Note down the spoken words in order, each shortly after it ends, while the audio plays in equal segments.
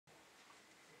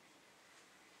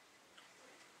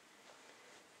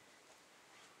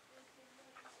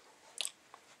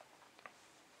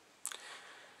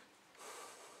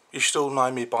You should all know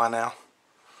me by now.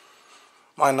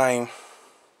 My name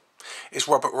is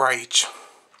Roburtrage.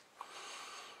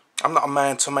 I'm not a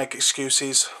man to make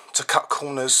excuses, to cut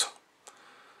corners.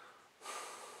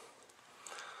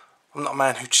 I'm not a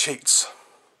man who cheats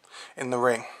in the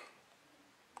ring.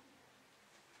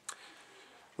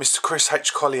 Mr. Chris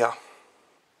H. Collier,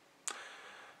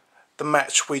 the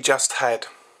match we just had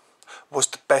was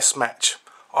the best match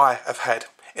I have had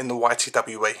in the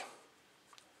YTWE.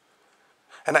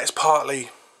 And that is partly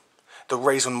the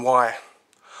reason why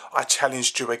I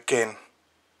challenged you again.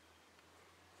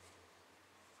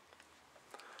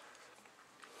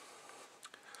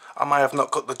 I may have not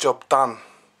got the job done,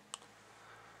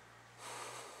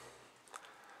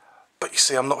 but you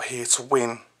see, I'm not here to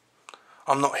win.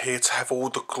 I'm not here to have all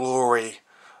the glory,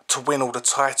 to win all the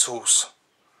titles.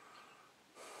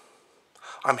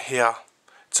 I'm here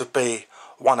to be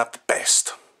one of the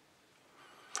best.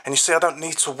 And you see, I don't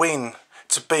need to win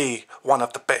to be one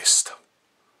of the best.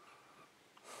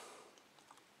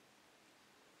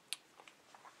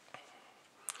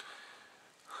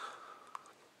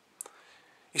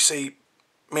 You see,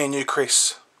 me and you,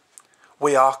 Chris,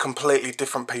 we are completely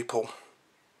different people.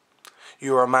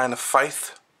 You are a man of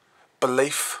faith,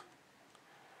 belief,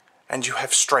 and you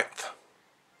have strength.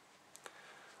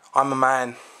 I'm a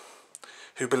man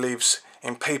who believes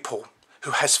in people,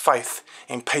 who has faith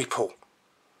in people.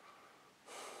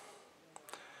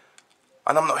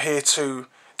 And I'm not here to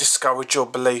discourage your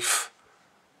belief.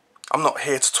 I'm not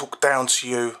here to talk down to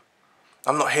you.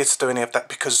 I'm not here to do any of that,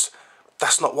 because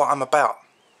that's not what I'm about.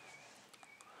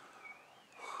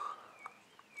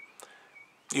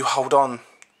 You hold on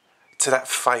to that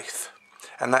faith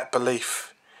and that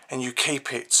belief, and you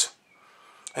keep it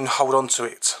and hold on to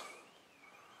it.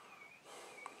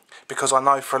 Because I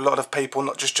know for a lot of people,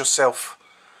 not just yourself,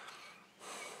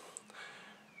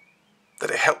 that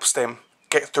it helps them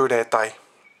get through their day.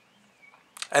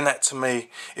 And that to me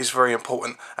is very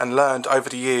important, and learned over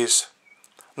the years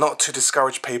not to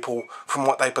discourage people from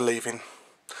what they believe in.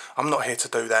 I'm not here to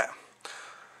do that.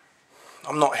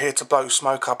 I'm not here to blow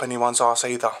smoke up anyone's arse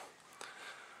either.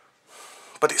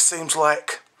 But it seems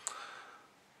like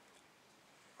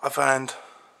I've earned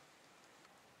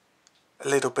a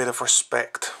little bit of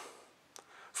respect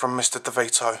from Mr.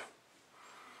 DeVito.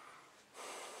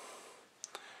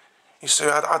 You see,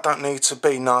 I don't need to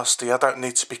be nasty, I don't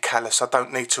need to be callous, I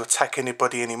don't need to attack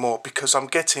anybody anymore, because I'm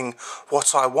getting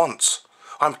what I want.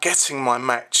 I'm getting my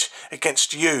match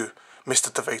against you,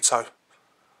 Mr. DeVito.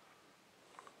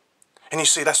 And you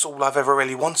see, that's all I've ever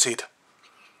really wanted.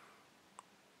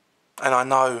 And I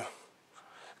know,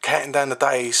 counting down the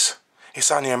days,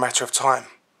 it's only a matter of time.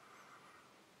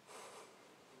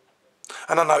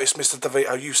 And I noticed, Mr.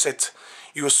 DeVito, you said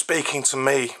you were speaking to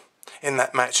me in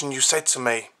that match, and you said to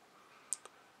me,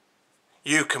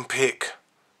 you can pick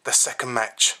the second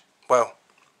match. Well,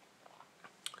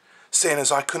 seeing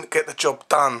as I couldn't get the job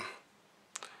done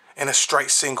in a straight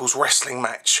singles wrestling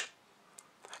match,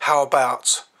 how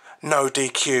about no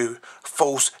DQ,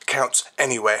 falls counts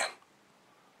anywhere?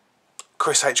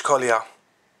 Chris H. Collier,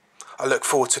 I look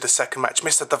forward to the second match.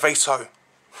 Mr. DeVito,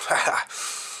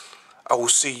 I will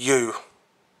see you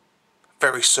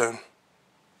very soon.